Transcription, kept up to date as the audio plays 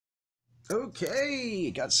Okay,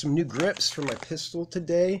 got some new grips for my pistol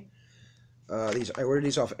today. I ordered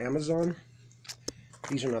these off Amazon.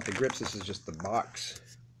 These are not the grips, this is just the box.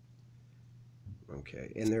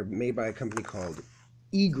 Okay, and they're made by a company called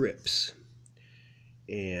Egrips.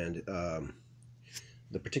 And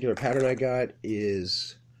the particular pattern I got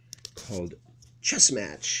is called Chess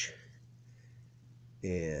Match.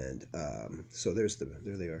 And so there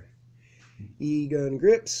they are. E-gun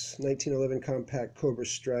grips, 1911 compact Cobra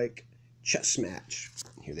Strike Chess Match.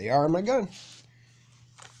 Here they are on my gun.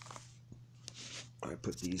 I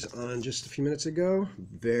put these on just a few minutes ago.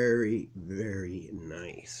 Very, very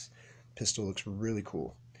nice. Pistol looks really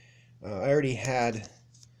cool. I already had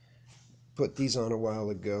put these on a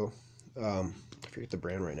while ago. I forget the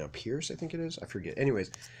brand right now. Pierce, I think it is. I forget.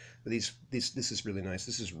 Anyways, this is really nice.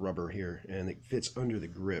 This is rubber here, and it fits under the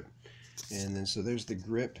grip. And then so there's the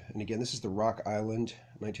grip, and again, this is the Rock Island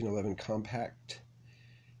 1911 compact.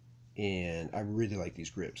 And I really like these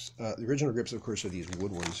grips. The original grips, of course, are these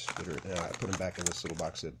wood ones that are. I put them back in this little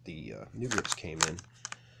box that the new grips came in.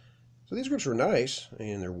 So these grips were nice,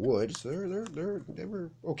 and they're wood, so they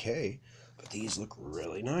were okay. But these look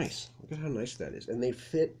really nice. Look at how nice that is, and they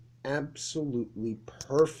fit absolutely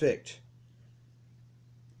perfect.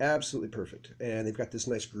 Absolutely perfect. And they've got this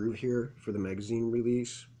nice groove here for the magazine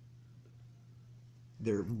release.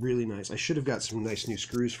 They're really nice. I should have got some nice new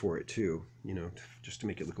screws for it too, you know, just to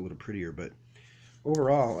make it look a little prettier. But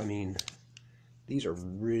overall, I mean, these are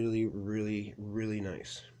really, really, really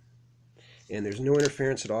nice. And there's no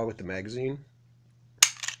interference at all with the magazine.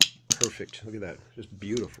 Perfect. Look at that. Just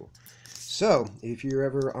beautiful. So, if you're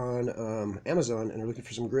ever on Amazon and are looking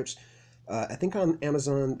for some grips, I think on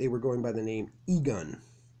Amazon they were going by the name E-Gun.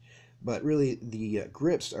 But really, the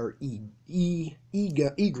grips are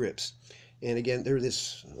E-Grips. And again, they're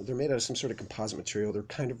made out of some sort of composite material. They're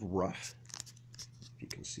kind of rough, if you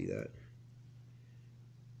can see that.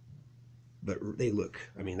 But they look,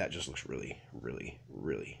 I mean, that just looks really, really,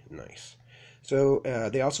 really nice. So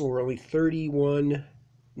they also were only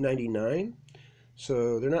 $31.99.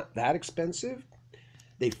 So they're not that expensive.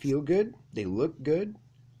 They feel good. They look good.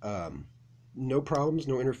 No problems,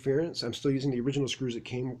 no interference. I'm still using the original screws that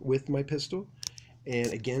came with my pistol.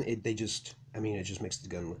 And again, it just makes the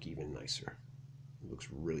gun look even nicer. It looks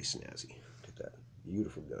really snazzy. Look at that.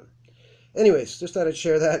 Beautiful gun. Anyways, just thought I'd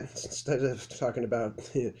share that instead of talking about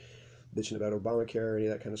bitching about Obamacare or any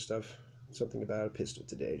of that kind of stuff. Something about a pistol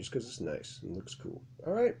today, just because it's nice and looks cool.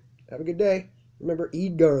 All right, have a good day. Remember,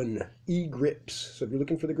 E-Gun, E-Grips. So if you're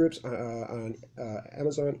looking for the grips on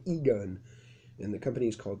Amazon, E-Gun, and the company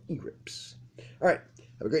is called E-Grips. All right,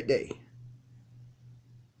 have a great day.